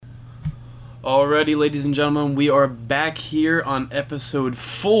Alrighty, ladies and gentlemen, we are back here on episode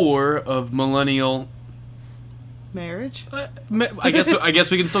 4 of Millennial Marriage. I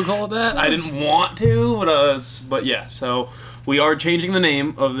guess we can still call it that. I didn't want to, but yeah. So we are changing the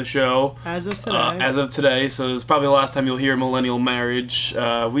name of the show As of today. So it's probably the last time you'll hear Millennial Marriage.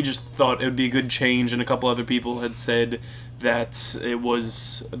 We just thought it would be a good change, and a couple other people had said that it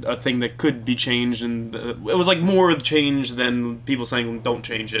was a thing that could be changed, and it was like more change than people saying don't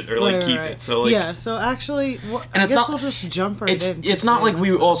change it or like keep it. So like, yeah. So actually, and I guess we'll just jump right in. It's not like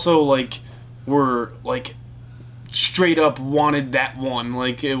we also like were like straight up wanted that one.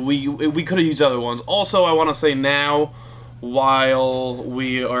 Like we could have used other ones. Also, I want to say now, while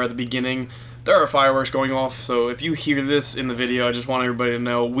we are at the beginning, there are fireworks going off, so if you hear this in the video, I just want everybody to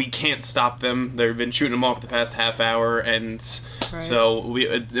know we can't stop them. They've been shooting them off the past half hour, and so we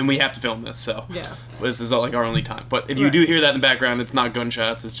have to film this. So yeah, this is like our only time. But if you do hear that in the background, it's not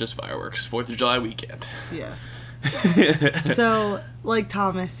gunshots; it's just fireworks. 4th of July weekend. Yeah. So, like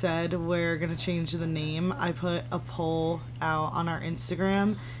Thomas said, we're gonna change the name. I put a poll out on our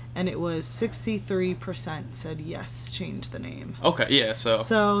Instagram, and it was 63% said yes, change the name. Okay, yeah,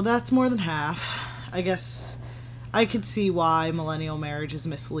 so that's more than half. I guess I could see why Millennial Marriage is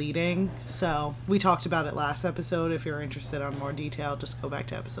misleading. So we talked about it last episode. If you're interested on more detail, just go back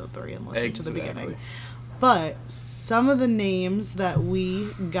to episode 3 and listen to the beginning. But some of the names that we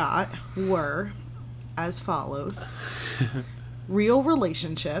got were as follows: Real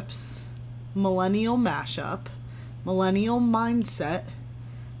Relationships, Millennial Mashup, Millennial Mindset,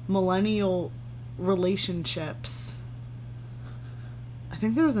 Millennial Relationships. I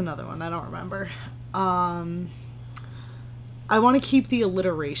think there was another one. I don't remember. I want to keep the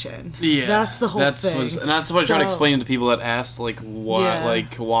alliteration. Yeah, that's the whole thing. And that's what I try to explain to people that asked, like,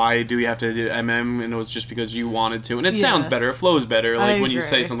 why do we have to do MM? And it was just because you wanted to. And it sounds better. It flows better, like, when you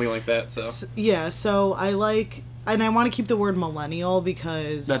say something like that. So I like... And I want to keep the word millennial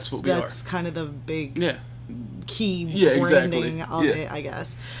because that's kind of the big key branding of it, I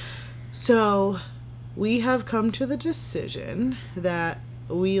guess. So we have come to the decision that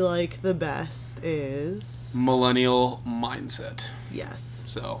we like the best is... Millennial Mindset. Yes.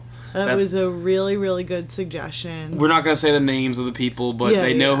 So that was a really, really good suggestion. We're not going to say the names of the people, but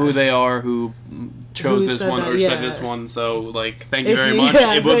they know who they are who chose this one or said this one. So, like, thank you very much.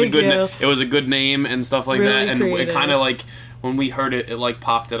 It was it was a good name and stuff like that. And it kind of like when we heard it, it like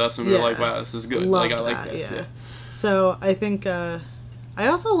popped at us, and we were like, "Wow, this is good." Loved like I like this. Yeah. So I think I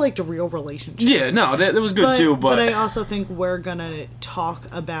also liked Real Relationships. Yeah, no, that was good too. But I also think we're gonna talk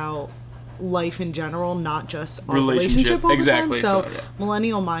about life in general, not just our relationship all the time. So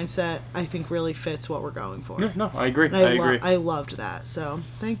Millennial Mindset, I think, really fits what we're going for. Yeah, no, I agree. I agree. I loved that. So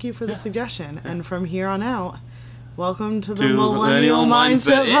thank you for the suggestion. Yeah. And from here on out, welcome to the Millennial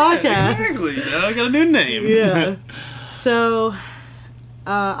Mindset Podcast. Yeah, exactly. Now I got a new name. Yeah. So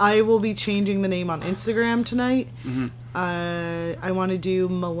I will be changing the name on Instagram tonight. Mm-hmm. I want to do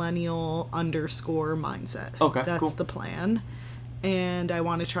millennial_mindset. Okay, that's the plan. And I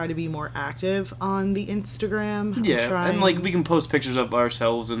want to try to be more active on the Instagram. Yeah, and like we can post pictures of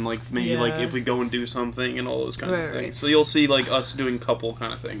ourselves and like maybe like if we go and do something and all those kinds of things. So you'll see like us doing couple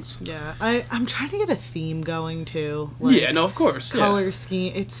kind of things. Yeah, I'm trying to get a theme going too. Like, no, of course. Color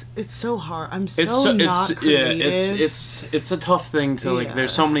scheme. It's so hard. I'm not creative. Yeah, it's a tough thing to like.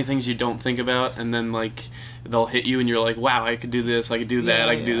 There's so many things you don't think about, and then like they'll hit you and you're like, wow, I could do this, I could do that,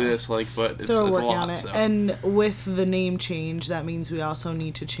 I could do this, like, but it's a lot. On it. So. And with the name change, that means we also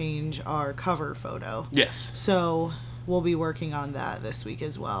need to change our cover photo. Yes. So we'll be working on that this week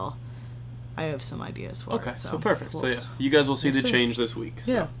as well. I have some ideas for it. Okay, so perfect. So yeah, you guys will see the change this week.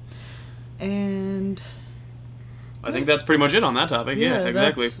 So. Yeah. And... I think that's pretty much it on that topic. Yeah,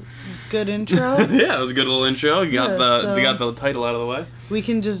 exactly. Good intro. Yeah, it was a good little intro. You got the title out of the way. We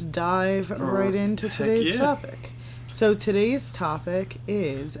can just dive right into today's topic. So today's topic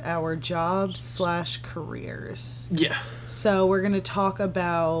is our jobs/careers. Yeah. So we're going to talk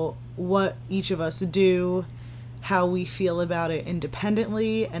about what each of us do, how we feel about it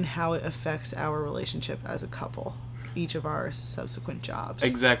independently, and how it affects our relationship as a couple. Each of our subsequent jobs.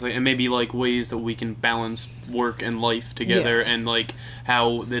 Exactly, and maybe like ways that we can balance work and life together, and like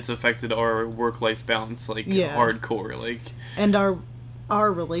how it's affected our work-life balance, like hardcore, like. And our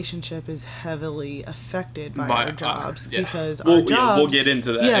relationship is heavily affected by our jobs because our jobs. Yeah, we'll get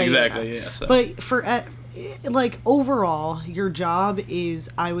into that exactly. Yeah. So. But for like overall, your job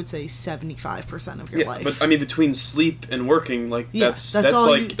is, I would say, 75% of your life. But I mean, between sleep and working, like that's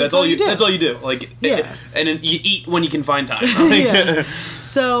all you do. Like, and then you eat when you can find time. Like,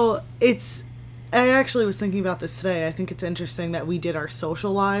 So it's I actually was thinking about this today. I think it's interesting that we did our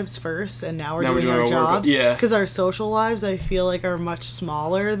social lives first, and now we're doing our jobs. Yeah. Because our social lives, I feel like, are much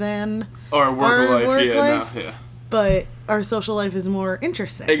smaller than our work life. Yeah. But our social life is more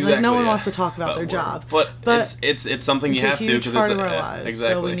interesting. Exactly. Like, no one wants to talk about their job. But it's something you have to, because it's part of our lives.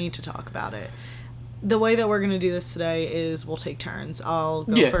 Exactly. So we need to talk about it. The way that we're going to do this today is we'll take turns. I'll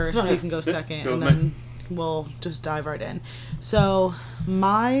go first, you can go second, and then we'll just dive right in. So,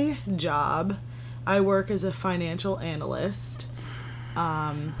 my job, I work as a financial analyst.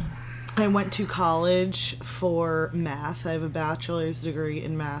 I went to college for math. I have a bachelor's degree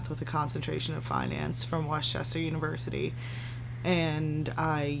in math with a concentration in finance from Westchester University. And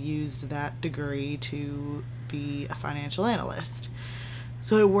I used that degree to be a financial analyst.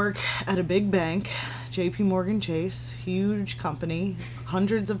 So I work at a big bank, JP Morgan Chase, huge company,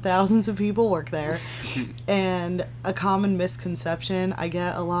 hundreds of thousands of people work there, and a common misconception I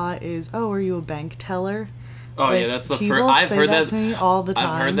get a lot is, oh, are you a bank teller? Oh, like, yeah, that's the first. I've heard that to me all the time.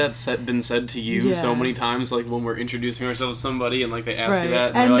 I've heard that been said to you so many times, like when we're introducing ourselves to somebody and like they ask you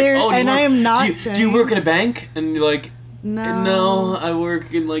that, and they're like, "Oh, I am not saying, do you work at a bank?" And you're like, No, I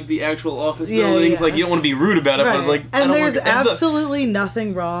work in like the actual office buildings. Yeah. Like, you don't want to be rude about it, but I was like, and there's absolutely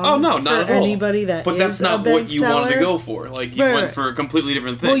nothing wrong. Oh no, not for anybody that. But that's not what you wanted to go for. Like, you went for a completely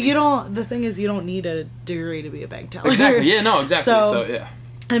different thing. Well, you don't. The thing is, you don't need a degree to be a bank teller. Exactly. Yeah. No. Exactly. So yeah.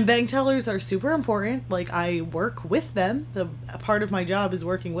 And bank tellers are super important. Like, I work with them. A part of my job is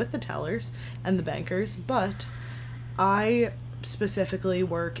working with the tellers and the bankers, but I specifically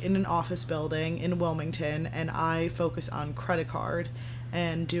work in an office building in Wilmington, and I focus on credit card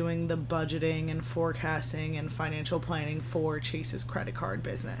and doing the budgeting and forecasting and financial planning for Chase's credit card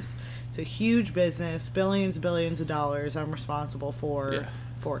business. It's a huge business, billions of dollars. I'm responsible for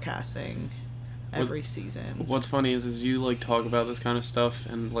forecasting every season. What's funny is you like talk about this kind of stuff,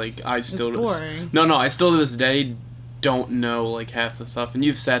 and like I still it's boring. I still to this day don't know like half the stuff, and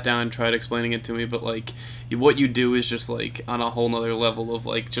you've sat down and tried explaining it to me, but like what you do is just like on a whole nother level of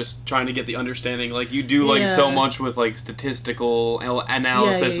like just trying to get the understanding. Like, you do like so much with like statistical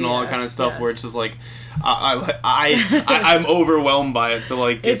analysis and all that kind of stuff, where it's just like I'm overwhelmed by it. So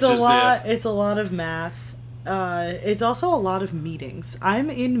like it's just it's a lot of math. It's also a lot of meetings. I'm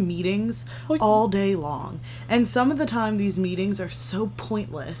in meetings all day long, and some of the time these meetings are so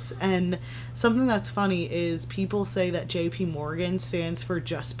pointless. And something that's funny is people say that JP Morgan stands for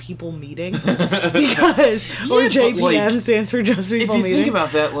just people meeting, because or JPM stands for just people meeting. If you think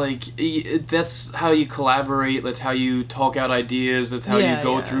about that, like, that's how you collaborate, that's how you talk out ideas, that's how you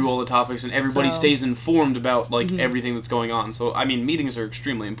go through all the topics, and everybody stays informed about like everything that's going on. So I mean, meetings are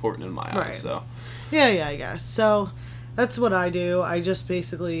extremely important in my eyes. So Yeah, I guess. So that's what I do. I just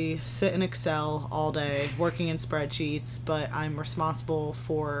basically sit in Excel all day, working in spreadsheets, but I'm responsible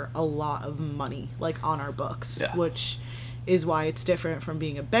for a lot of money, like on our books, which is why it's different from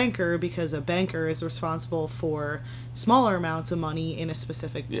being a banker, because a banker is responsible for smaller amounts of money in a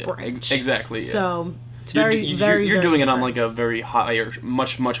specific branch. Exactly. Yeah. So it's very, very You're very doing it on different. like a very higher,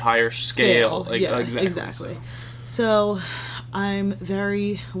 much higher scale. Like, exactly. So I'm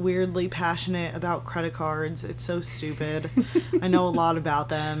very weirdly passionate about credit cards. It's so stupid. I know a lot about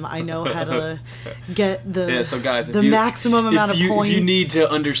them. I know how to get the so guys, maximum amount of points. If you need to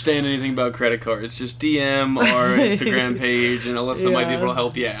understand anything about credit cards, just DM our Instagram page, and Alyssa might be able to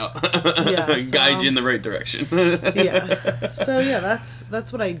help you out. Guide you in the right direction. So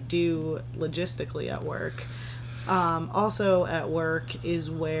that's what I do logistically at work. Also at work is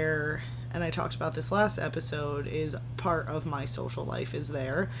where, and I talked about this last episode, is part of my social life is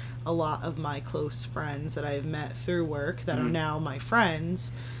there. A lot of my close friends that I've met through work that are now my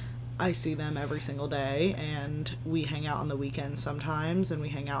friends, I see them every single day, and we hang out on the weekends sometimes, and we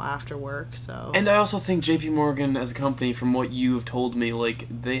hang out after work. So, and I also think JP Morgan as a company, from what you've told me, like,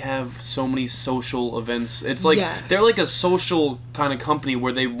 they have so many social events. It's like they're like a social kind of company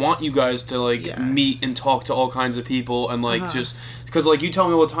where they want you guys to like meet and talk to all kinds of people, and like just because like you tell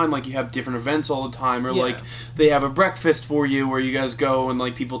me all the time, like you have different events all the time, or like they have a breakfast for you where you guys go and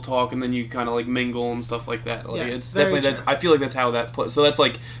like people talk, and then you kind of like mingle and stuff like that. Like, it's definitely I feel like that's how that plays. So that's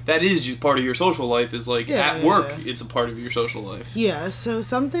like that is just part of your social life. Is like at work, it's a part of your social life. Yeah. So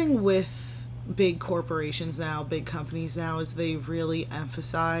something with big corporations now, big companies now, is they really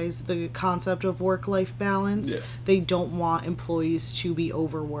emphasize the concept of work-life balance. They don't want employees to be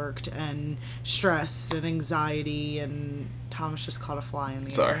overworked and stressed and anxiety, and Thomas just caught a fly in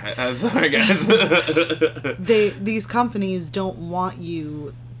the air. Sorry guys. These companies don't want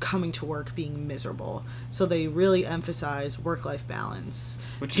you coming to work being miserable. So they really emphasize work-life balance,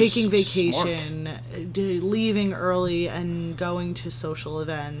 Which taking is vacation, leaving early and going to social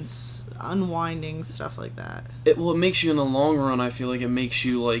events, unwinding, stuff like that. It makes you in the long run. I feel like it makes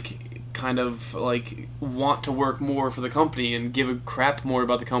you like kind of like want to work more for the company and give a crap more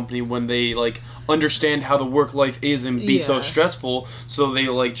about the company when they like understand how the work life is and be so stressful, so they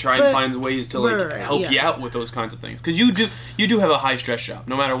like try and find ways to like help you out with those kinds of things, because you do have a high stress job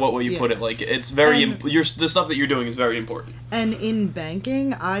no matter what way you put it. Like it's very the stuff that you're doing is very important. And in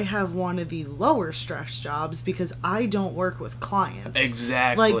banking, I have one of the lower stress jobs because I don't work with clients.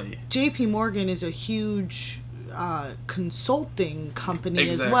 Exactly. Like JP Morgan is a huge consulting company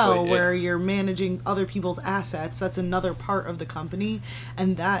as well, where you're managing other people's assets. That's another part of the company,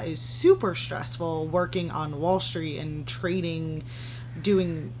 and that is super stressful, working on Wall Street and trading,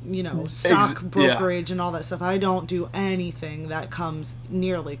 doing stock brokerage and all that stuff. I don't do anything that comes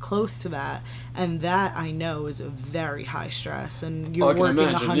nearly close to that, and that I know is a very high stress, and you're working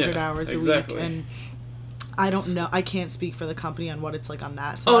 100 hours a week, and I don't know. I can't speak for the company on what it's like on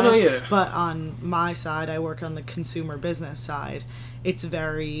that side. Oh, no, yeah. But on my side, I work on the consumer business side. It's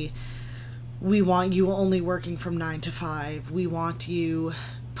very, we want you only working from 9 to 5. We want you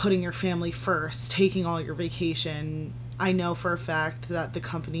putting your family first, taking all your vacation. I know for a fact that the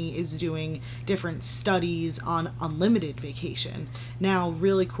company is doing different studies on unlimited vacation. Now,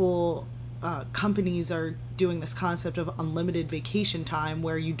 really cool companies are doing this concept of unlimited vacation time,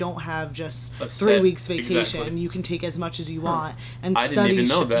 where you don't have just 3 weeks vacation. Exactly. You can take as much as you want. And I didn't even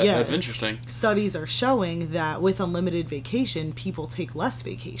know that. That's interesting. Studies are showing that with unlimited vacation, people take less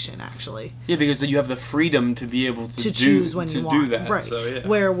vacation, actually. Yeah, because then you have the freedom to be able to choose when you want. Do that. Right. So, yeah.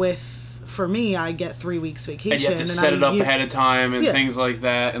 Where for me, I get 3 weeks vacation. And you have to set it up ahead of time and things like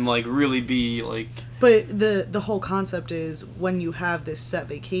that, and like really be like... But the whole concept is, when you have this set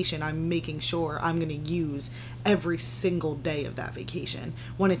vacation, I'm making sure I'm going to use every single day of that vacation.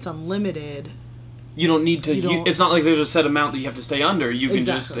 When it's unlimited, you don't need to. It's not like there's a set amount that you have to stay under. You can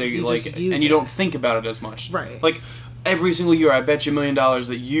just and you don't think about it as much. Right. Like every single year, I bet you $1 million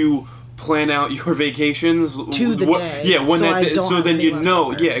that you plan out your vacations to the day. Yeah, when so then you know.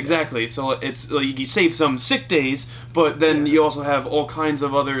 Over. Yeah, exactly. So it's like you save some sick days, but then you also have all kinds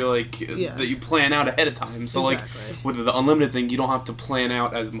of other that you plan out ahead of time. So like with the unlimited thing, you don't have to plan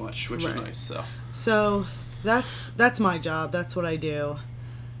out as much, which is nice. So that's my job. That's what I do.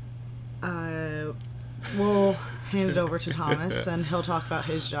 We'll hand it over to Thomas, and he'll talk about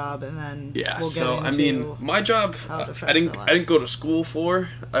his job, and then we'll get into my job, I didn't go to school for.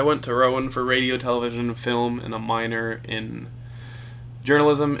 I went to Rowan for radio, television, film, and a minor in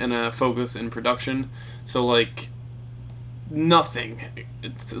journalism and a focus in production. So like nothing.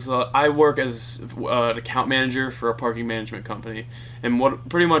 I work as an account manager for a parking management company, and what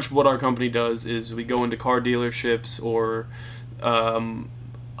our company does is we go into car dealerships or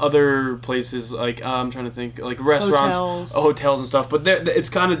other places, like I'm trying to think, like restaurants, hotels and stuff, but it's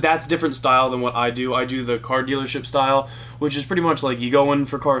kind of, that's different style than what I do. I do the car dealership style, which is pretty much like you go in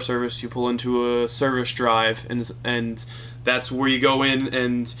for car service, you pull into a service drive, and that's where you go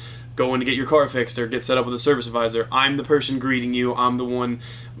in to get your car fixed or get set up with a service advisor. I'm the person greeting you. I'm the one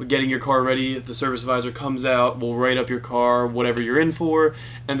getting your car ready. The service advisor comes out, we'll write up your car, whatever you're in for,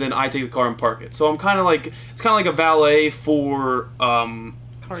 and then I take the car and park it. So I'm kind of like, it's kind of like a valet for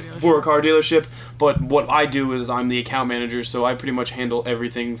a car dealership, but what I do is I'm the account manager, so I pretty much handle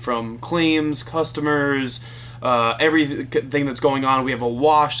everything from claims, customers, everything that's going on. We have a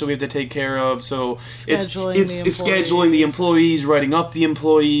wash that we have to take care of, so it's scheduling the employees, writing up the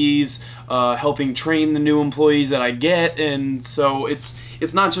employees, helping train the new employees that I get, and so it's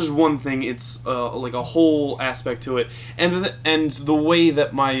not just one thing. It's like a whole aspect to it, and the way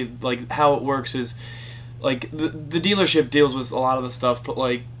that how it works is, like, the dealership deals with a lot of the stuff, but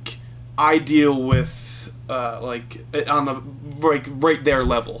like I deal with on the right their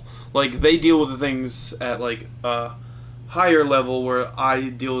level. Like they deal with the things at like higher level, where I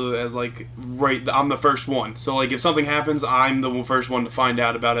deal with it as like I'm the first one. So like if something happens, I'm the first one to find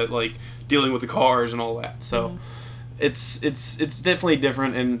out about it, like dealing with the cars and all that. So it's definitely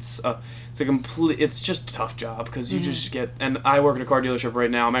different, and it's just a tough job, because you just get, and I work at a car dealership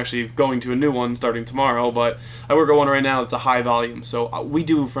right now. I'm actually going to a new one starting tomorrow, but I work at one right now that's a high volume. So we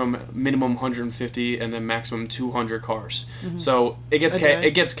do from minimum 150 and then maximum 200 cars. So it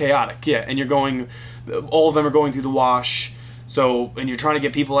gets chaotic, and you're going, all of them are going through the wash. So, and you're trying to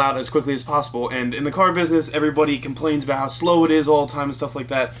get people out as quickly as possible. And in the car business, everybody complains about how slow it is all the time and stuff like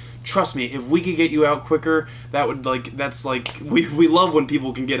that. Trust me, if we could get you out quicker, we love when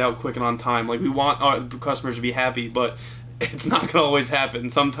people can get out quick and on time. Like, we want our customers to be happy, but it's not going to always happen.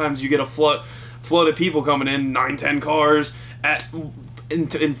 Sometimes you get a flood of people coming in, 9-10 cars in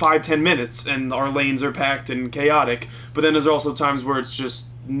 5-10 minutes, and our lanes are packed and chaotic. But then there's also times where it's just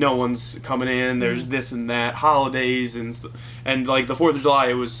no one's coming in. There's this and that, holidays and like the 4th of July,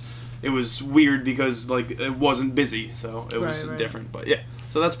 it was weird because like it wasn't busy, so it was different. But yeah,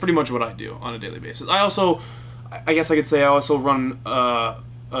 so that's pretty much what I do on a daily basis. I guess I could say I also run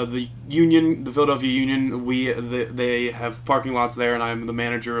the Union, the Philadelphia Union. They have parking lots there, and I'm the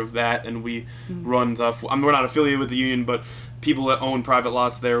manager of that. And we run stuff. We're not affiliated with the Union, but people that own private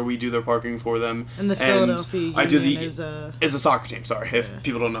lots there, we do their parking for them. And the Philadelphia Union is a soccer team. Sorry, if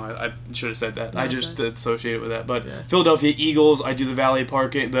people don't know, I should have said that. I just associate it with that. But Philadelphia Eagles, I do the valet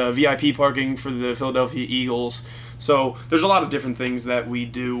parking, the VIP parking for the Philadelphia Eagles. So there's a lot of different things that we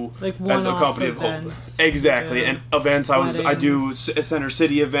do like as a company events. Exactly, and events. I do Weddings. Center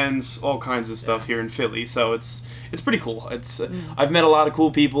City events, all kinds of stuff here in Philly. So it's pretty cool. I've met a lot of cool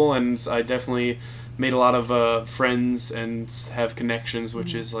people, and I definitely made a lot of friends and have connections,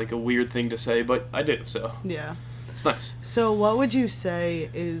 which is like a weird thing to say, but I do. So yeah, it's nice. So what would you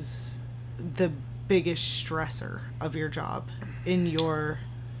say is the biggest stressor of your job in your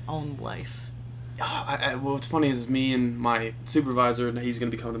own life? Well, what's funny is me and my supervisor, and he's going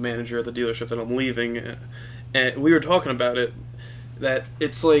to become the manager at the dealership that I'm leaving, and we were talking about it, that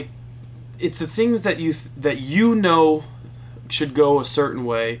it's like, it's the things that you know should go a certain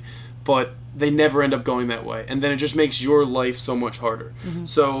way, but they never end up going that way, and then it just makes your life so much harder.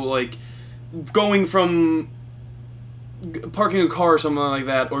 So, like, going from parking a car or something like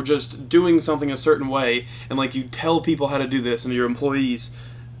that, or just doing something a certain way, and like you tell people how to do this and your employees,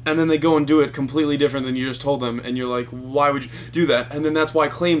 and then they go and do it completely different than you just told them, and you're like, why would you do that? And then that's why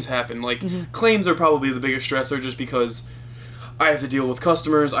claims happen. Like, claims are probably the biggest stressor, just because I have to deal with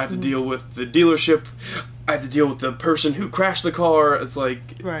customers, I have to deal with the dealership, I have to deal with the person who crashed the car, it's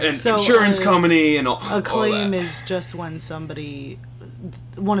like, and so insurance company, and all a claim all that. is just when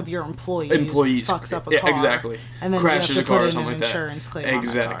one of your employees fucks up a car. Exactly. And then crashes you have to a car put or in something an like that. insurance claim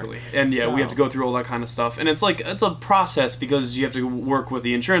Exactly. on that car. And yeah, we have to go through all that kind of stuff. And it's like, it's a process, because you have to work with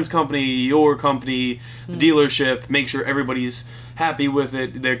the insurance company, your company, the dealership, make sure everybody's happy with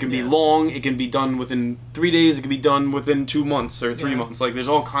it. There can be long, it can be done within 3 days, it can be done within 2 months or 3 months. Like, there's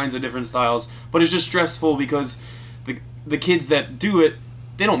all kinds of different styles. But it's just stressful because the kids that do it,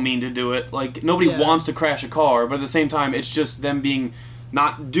 they don't mean to do it. Like, nobody wants to crash a car, but at the same time, it's just them being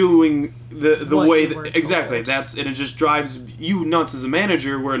not doing the way that exactly and it just drives you nuts as a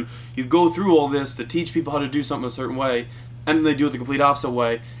manager, where you go through all this to teach people how to do something a certain way, and then they do it the complete opposite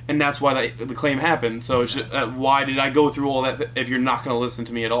way, and that's why the claim happened. So it's just, why did I go through all that if you're not going to listen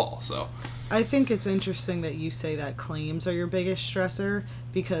to me at all? So I think it's interesting that you say that claims are your biggest stressor,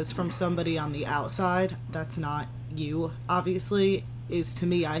 because from somebody on the outside, that's not you, obviously. Is to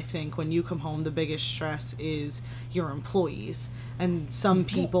me, I think when you come home, the biggest stress is your employees. And some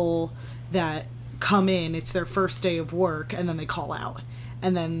people that come in, it's their first day of work, and then they call out,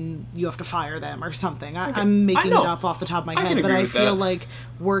 and then you have to fire them or something. I'm making it up off the top of my head, but I feel like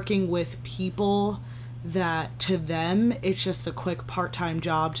working with people that to them it's just a quick part-time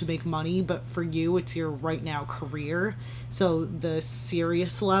job to make money, but for you it's your right now career, so the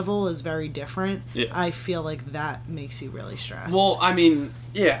serious level is very different. I feel like that makes you really stressed. Well, I mean,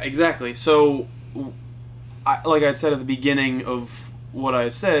 yeah, exactly. So like I said at the beginning of what I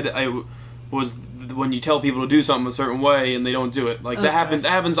said, was when you tell people to do something a certain way and they don't do it. Like, that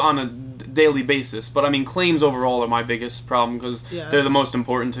happens on a daily basis. But I mean, claims overall are my biggest problem, because they're the most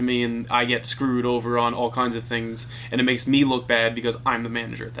important to me, and I get screwed over on all kinds of things, and it makes me look bad because I'm the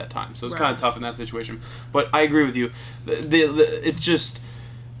manager at that time. So it's kind of tough in that situation. But I agree with you. It's just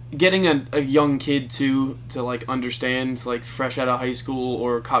getting a young kid to like understand, like fresh out of high school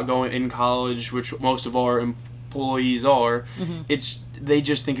or going in college, which most of our employees are. They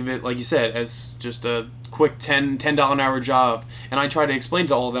just think of it, like you said, as just a quick $10 an hour job. And I try to explain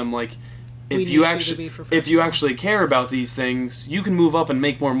to all of them, like, if you actually care about these things, you can move up and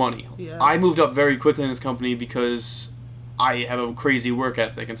make more money. I moved up very quickly in this company because I have a crazy work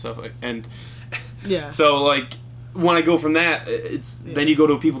ethic and stuff, and so like when I go from that, then you go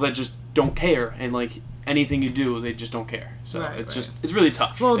to people that just don't care, and like anything you do, they just don't care. So it's really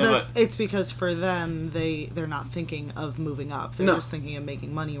tough. Well, it's because for them, they're not thinking of moving up. They're just thinking of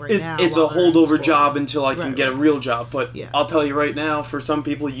making money now. It's a holdover job until I can get a real job. But I'll tell you right now, for some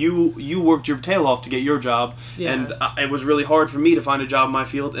people, you worked your tail off to get your job, and it was really hard for me to find a job in my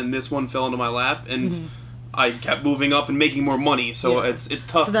field, and this one fell into my lap, and I kept moving up and making more money, so it's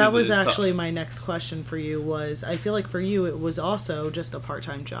tough. So that was actually my next question for you. Was I feel like for you it was also just a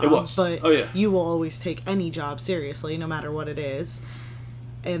part-time job. It was, but you will always take any job seriously, no matter what it is.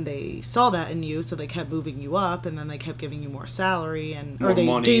 And they saw that in you, so they kept moving you up, and then they kept giving you more salary, or they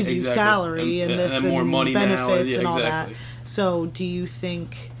money, gave you salary and this and more money benefits now. and all exactly. that. So do you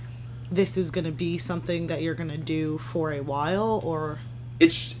think this is going to be something that you're going to do for a while, or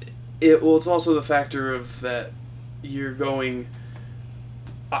it's also the factor of that you're going.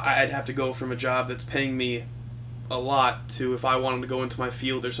 I'd have to go from a job that's paying me a lot to if I wanted to go into my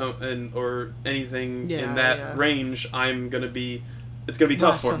field or anything in that range, it's gonna be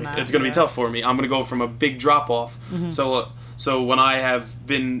tough for me. It's gonna be tough for me. I'm gonna go from a big drop off. Mm-hmm. So when I have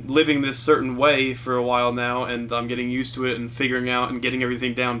been living this certain way for a while now, and I'm getting used to it and figuring out and getting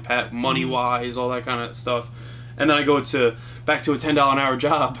everything down pat, money wise, all that kind of stuff, and then I go back to a $10 an hour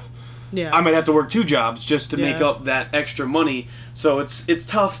job. Yeah. I might have to work 2 jobs just to make up that extra money. So it's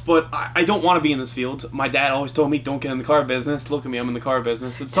tough, but I don't want to be in this field. My dad always told me, don't get in the car business. Look at me, I'm in the car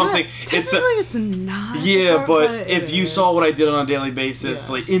business. It's something... It's not. Yeah, but if you saw what I did on a daily basis,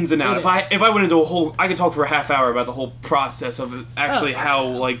 like ins and outs, if I went into I could talk for a half hour about the whole process of actually how,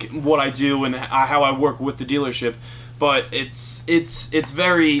 like, what I do and how I work with the dealership. But it's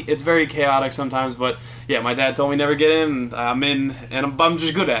very chaotic sometimes. But yeah, my dad told me never get in. I'm in, and I'm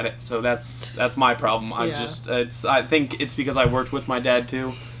just good at it. So that's my problem. I think it's because I worked with my dad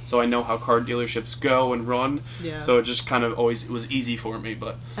too, so I know how car dealerships go and run. Yeah. So it just kind of always was easy for me.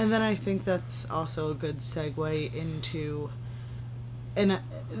 But and then I think that's also a good segue into, and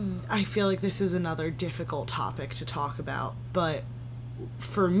I feel like this is another difficult topic to talk about, but.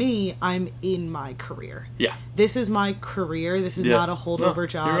 For me, I'm in my career. Yeah. This is my career. This is not a holdover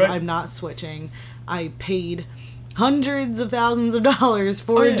job. Right. I'm not switching. I paid hundreds of thousands of dollars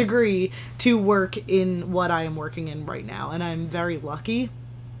for a degree to work in what I am working in right now. And I'm very lucky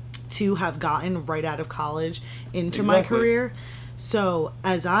to have gotten right out of college into my career. So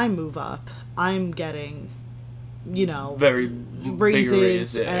as I move up, I'm getting, very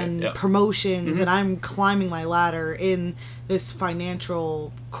raises and promotions, and I'm climbing my ladder in this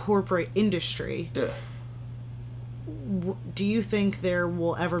financial corporate industry. Yeah. Do you think there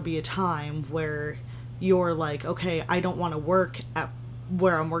will ever be a time where you're like, okay, I don't want to work at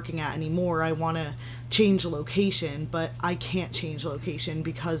where I'm working at anymore. I want to change location, but I can't change location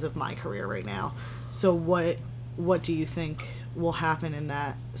because of my career right now. So what do you think will happen in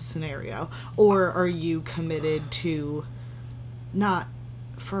that scenario? Or are you committed to not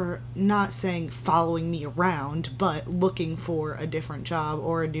saying following me around, but looking for a different job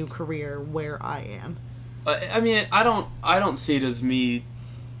or a new career where I am? I mean, I don't see it as me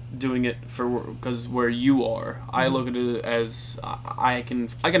doing it because where you are. I look at it as I can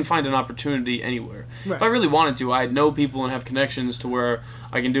find an opportunity anywhere. Right. If I really wanted to, I'd know people and have connections to where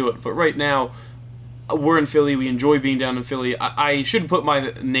I can do it. But right now, we're in Philly. We enjoy being down in Philly. I should put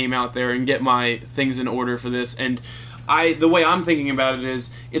my name out there and get my things in order for this. And the way I'm thinking about it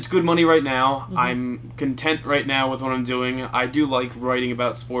is, it's good money right now. Mm-hmm. I'm content right now with what I'm doing. I do like writing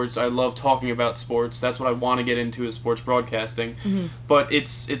about sports. I love talking about sports. That's what I want to get into, is sports broadcasting. Mm-hmm. But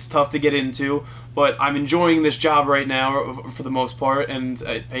it's tough to get into. But I'm enjoying this job right now for the most part, and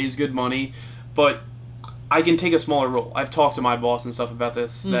it pays good money. But I can take a smaller role. I've talked to my boss and stuff about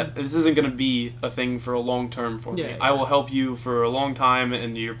this, that this isn't going to be a thing for a long term for me. Yeah. I will help you for a long time,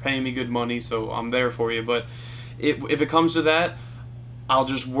 and you're paying me good money, so I'm there for you. But if it comes to that, I'll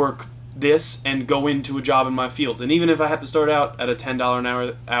just work this and go into a job in my field. And even if I have to start out at a $10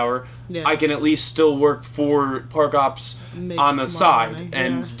 an hour, I can at least still work for Park Ops on the side money,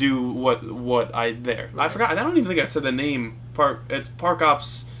 and do what I there. Right. I forgot. I don't even think I said the name. It's Park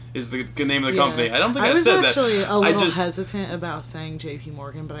Ops is the name of the company. I don't think I said that. I was actually a little hesitant about saying JP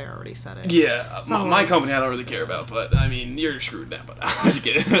Morgan, but I already said it. Yeah, my company I don't really care about, but I mean, you're screwed now, but I'm just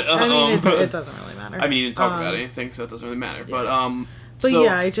kidding. I mean, it doesn't really matter. I mean, you didn't talk about anything, so it doesn't really matter. Yeah. But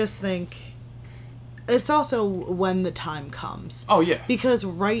yeah, I just think it's also when the time comes. Oh, yeah. Because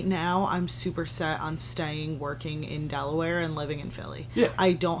right now, I'm super set on staying working in Delaware and living in Philly. Yeah.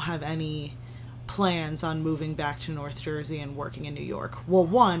 I don't have any plans on moving back to North Jersey and working in New York. Well,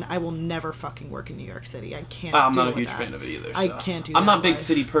 one, I will never fucking work in New York City. I can't. I'm not a huge fan of it either. So. I can't do. I'm not a big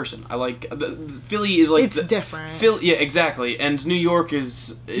city person. I like Philly is like it's different. Philly, yeah, exactly. And New York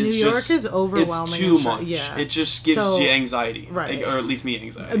is New York just, is overwhelming. It's too much. Yeah, it just gives you anxiety, right? Or at least me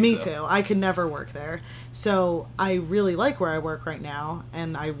anxiety. Me too. I could never work there. So I really like where I work right now,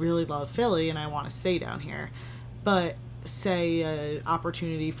 and I really love Philly, and I want to stay down here, but say an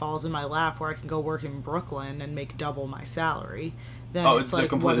opportunity falls in my lap where I can go work in Brooklyn and make double my salary, then it's like, a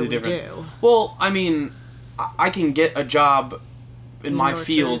completely different. Do? Well, I mean, I can get a job in my North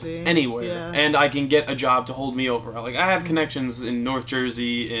field Jersey. anywhere, Yeah. and I can get a job to hold me over. Like, I have connections in North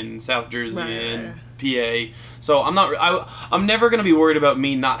Jersey, in South Jersey, Right, in right. PA. So I'm never gonna be worried about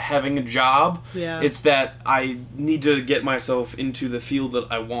me not having a job. Yeah. It's that I need to get myself into the field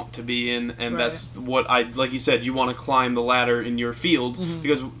that I want to be in, and Right. that's what like you said, you want to climb the ladder in your field, Mm-hmm.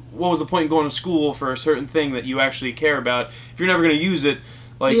 because what was the point in going to school for a certain thing that you actually care about if you're never gonna use it?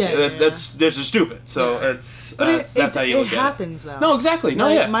 Like, Yeah, that's just stupid. So Yeah. that's But that's how you look it at happens, though. it. No, exactly. No,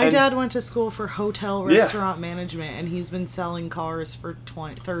 Like, yeah. my And- dad went to school for hotel Yeah. restaurant management, and he's been selling cars for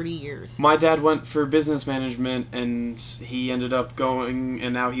 30 years. My dad went for business management, and he ended up going,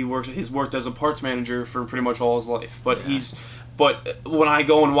 and now he's worked as a parts manager for pretty much all his life. But Yeah. but when I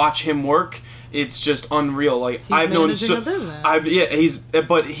go and watch him work, it's just unreal. Like, He's I've known managing a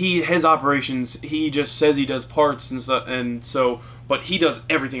business. his operations. He just says he does parts and stuff, and so. But he does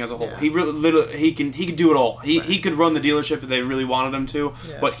everything as a whole. Yeah. He really, literally, he can do it all. He could run the dealership if they really wanted him to,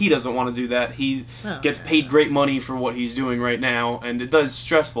 Yeah. but he doesn't want to do that. He Oh, gets yeah. paid great money for what he's doing right now, and it does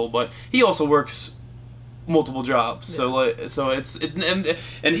stressful. But he also works multiple jobs, so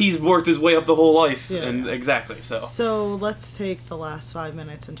and he's worked his way up the whole life, Yeah. and exactly so. So let's take the last 5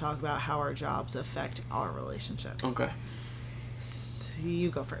 minutes and talk about how our jobs affect our relationship. Okay. So you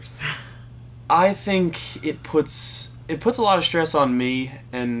go first. I think it puts a lot of stress on me,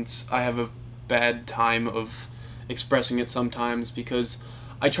 and I have a bad time of expressing it sometimes because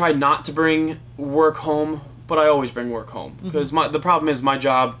I try not to bring work home, but I always bring work home because the problem is my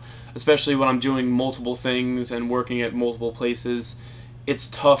job, especially when I'm doing multiple things and working at multiple places, it's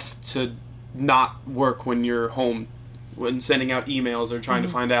tough to not work when you're home, when sending out emails or trying to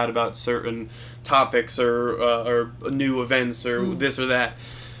find out about certain topics or new events or this or that.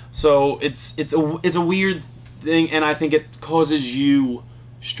 So it's a weird thing, and I think it causes you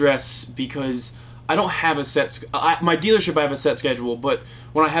stress because I don't have a set. My dealership, I have a set schedule, but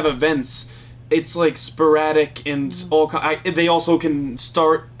when I have events, it's like sporadic and they also can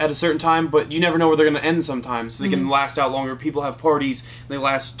start at a certain time, but you never know where they're going to end sometimes. So they can last out longer. People have parties, and they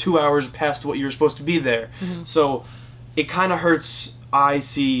last 2 hours past what you're supposed to be there. So it kind of hurts. I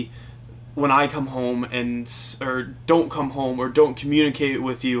see when I come home or don't come home or don't communicate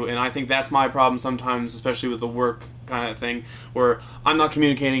with you, and I think that's my problem sometimes, especially with the work kind of thing, where I'm not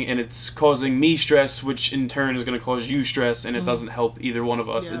communicating and it's causing me stress, which in turn is going to cause you stress, and it doesn't help either one of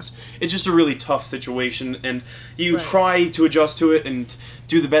us. Yeah. It's just a really tough situation, and you Right. try to adjust to it and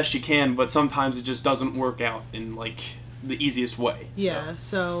do the best you can, but sometimes it just doesn't work out in like the easiest way. Yeah,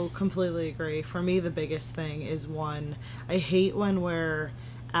 so completely agree. For me, the biggest thing is I hate when we're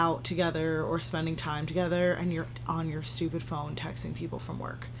out together or spending time together and you're on your stupid phone texting people from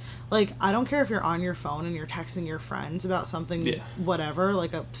work. Like, I don't care if you're on your phone and you're texting your friends about something, Yeah. whatever,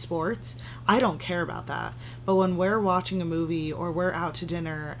 like a sports. I don't care about that. But when we're watching a movie or we're out to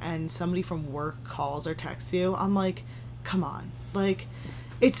dinner and somebody from work calls or texts you, I'm like, come on. Like,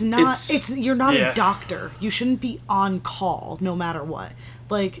 you're not yeah. a doctor. You shouldn't be on call no matter what.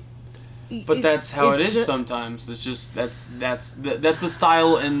 Like, But that's how it it's is ju- sometimes. It's just that's the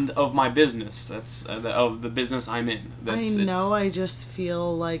style of my business. That's of the business I'm in. I just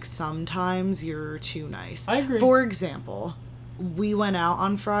feel like sometimes you're too nice. I agree. For example, we went out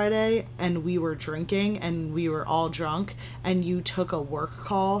on Friday and we were drinking and we were all drunk, and you took a work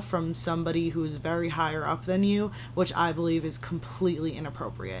call from somebody who's very higher up than you, which I believe is completely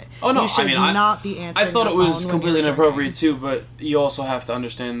inappropriate. Oh no! You should I mean, not be answering. I thought the it was phone when completely you're inappropriate drinking. too, but you also have to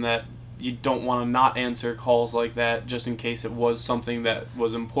understand that you don't want to not answer calls like that just in case it was something that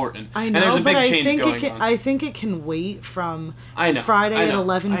was important. I And know, there's a big but change going on. I think it can wait from I know, Friday I at know,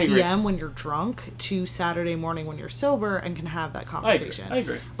 11 I agree. p.m. when you're drunk to Saturday morning when you're sober and can have that conversation. I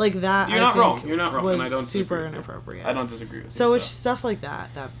agree. Like that, You're I not think wrong. You're not wrong, was and I don't disagree super with you. inappropriate. I don't disagree with So you. it's stuff like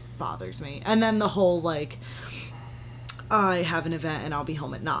that bothers me. And then the whole like, I have an event and I'll be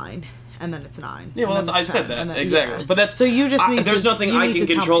home at 9. And then it's 9. Yeah, well, and then I it's said 10, that and then- exactly. yeah. But that's so you just need. there's nothing I can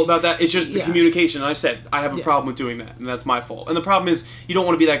control about that. It's just the Yeah. communication. I said I have a Yeah. problem with doing that, and that's my fault. And the problem is you don't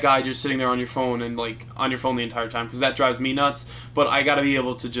want to be that guy just sitting there on your phone and like on your phone the entire time because that drives me nuts. But I got to be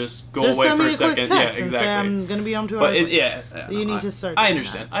able to just go Just away send for me a a quick second. text Yeah, and say exactly. I'm gonna be home 2 But hours. you need to start. I doing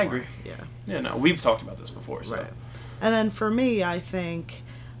understand. that I more. agree. Yeah. Yeah, no, we've talked about this before. So. Right. And then for me, I think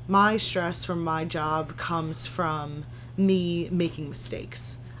my stress from my job comes from me making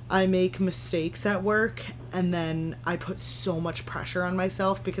mistakes. I make mistakes at work, and then I put so much pressure on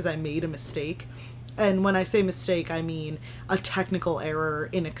myself because I made a mistake. And when I say mistake, I mean a technical error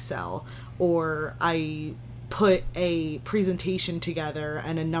in Excel, or I put a presentation together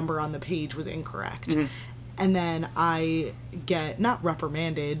and a number on the page was incorrect. and then I get not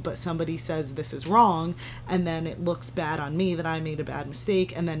reprimanded, but somebody says this is wrong, and then it looks bad on me that I made a bad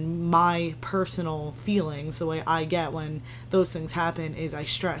mistake, and then my personal feelings, the way I get when those things happen, is I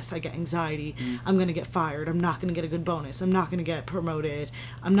stress, I get anxiety, I'm gonna get fired, I'm not gonna get a good bonus, I'm not gonna get promoted,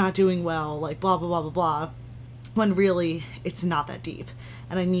 I'm not doing well, like blah blah blah blah blah, when really it's not that deep.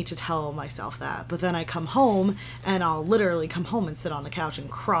 And I need to tell myself that. But then I come home, and I'll literally come home and sit on the couch and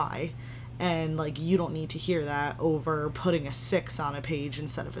cry. And, like, you don't need to hear that over putting a 6 on a page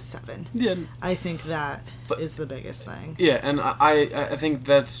instead of a 7. Yeah. I think that is the biggest thing. Yeah, and I think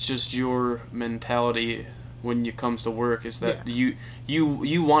that's just your mentality when it comes to work, is that you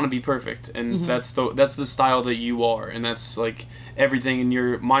want to be perfect, and that's the style that you are, and that's like everything in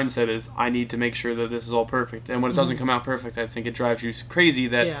your mindset is, I need to make sure that this is all perfect. And when it doesn't come out perfect, I think it drives you crazy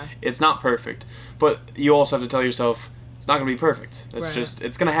that it's not perfect. But you also have to tell yourself, it's not going to be perfect. It's just,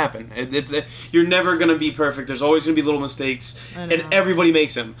 it's going to happen. You're never going to be perfect. There's always going to be little mistakes, and everybody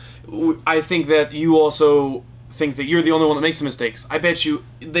makes them. I think that you also think that you're the only one that makes the mistakes. I bet you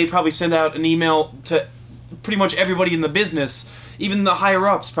they probably send out an email to pretty much everybody in the business. Even the higher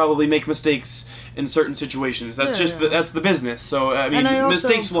ups probably make mistakes in certain situations. That's that's the business. So I mean,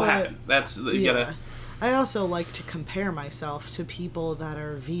 mistakes will happen. That's you gotta. I also like to compare myself to people that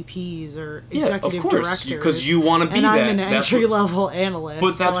are VPs or executive directors, because you want to be and that. I'm an entry level analyst.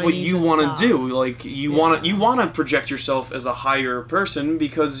 But that's what you want to do. Like you want to project yourself as a higher person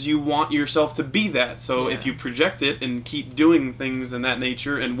because you want yourself to be that. So if you project it and keep doing things in that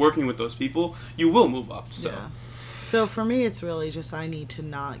nature and working with those people, you will move up. So. Yeah. So for me, it's really just I need to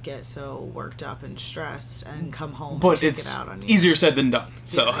not get so worked up and stressed and come home and take it out on you. Easier said than done.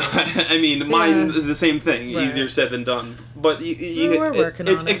 So, I mean, mine is the same thing. Right. Easier said than done. But we're working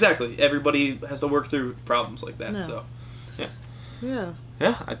on it. Exactly. Everybody has to work through problems like that. So, yeah.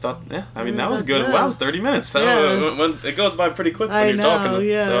 Yeah, I thought, I mean, that was good. Wow, it was 30 minutes. It goes by pretty quick when you're talking.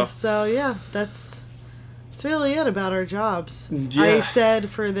 Yeah. So, that's really it about our jobs. Yeah. I said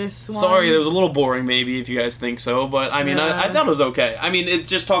for this one... Sorry, it was a little boring maybe if you guys think so, but I mean, I thought it was okay. I mean, it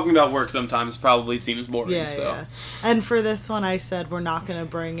just talking about work sometimes probably seems boring. Yeah. And for this one, I said we're not going to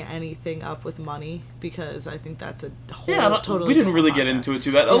bring anything up with money because I think that's a whole totally we didn't really podcast. get into it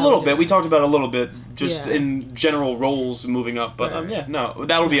too bad. A little bit. We talked about it a little bit just in general roles moving up, but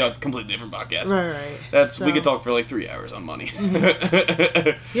that'll be a completely different podcast. Right. We could talk for like 3 hours on money.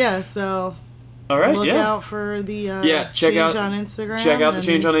 Yeah, so... All right, Look out for the change on Instagram. Check out the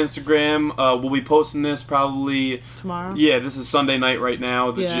change on Instagram. We'll be posting this probably tomorrow. Yeah, this is Sunday night right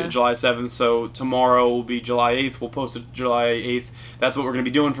now, July 7th. So tomorrow will be July 8th. We'll post it July 8th. That's what we're going to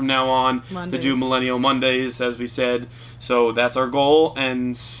be doing from now on. Mondays. To do Millennial Mondays, as we said. So that's our goal,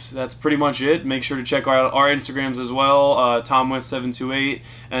 and that's pretty much it. Make sure to check out our Instagrams as well. TomWest728,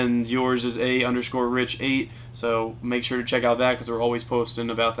 and yours is A_Rich8. So make sure to check out that because we're always posting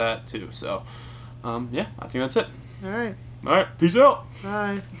about that too. So. I think that's it. All right. Peace out.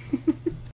 Bye.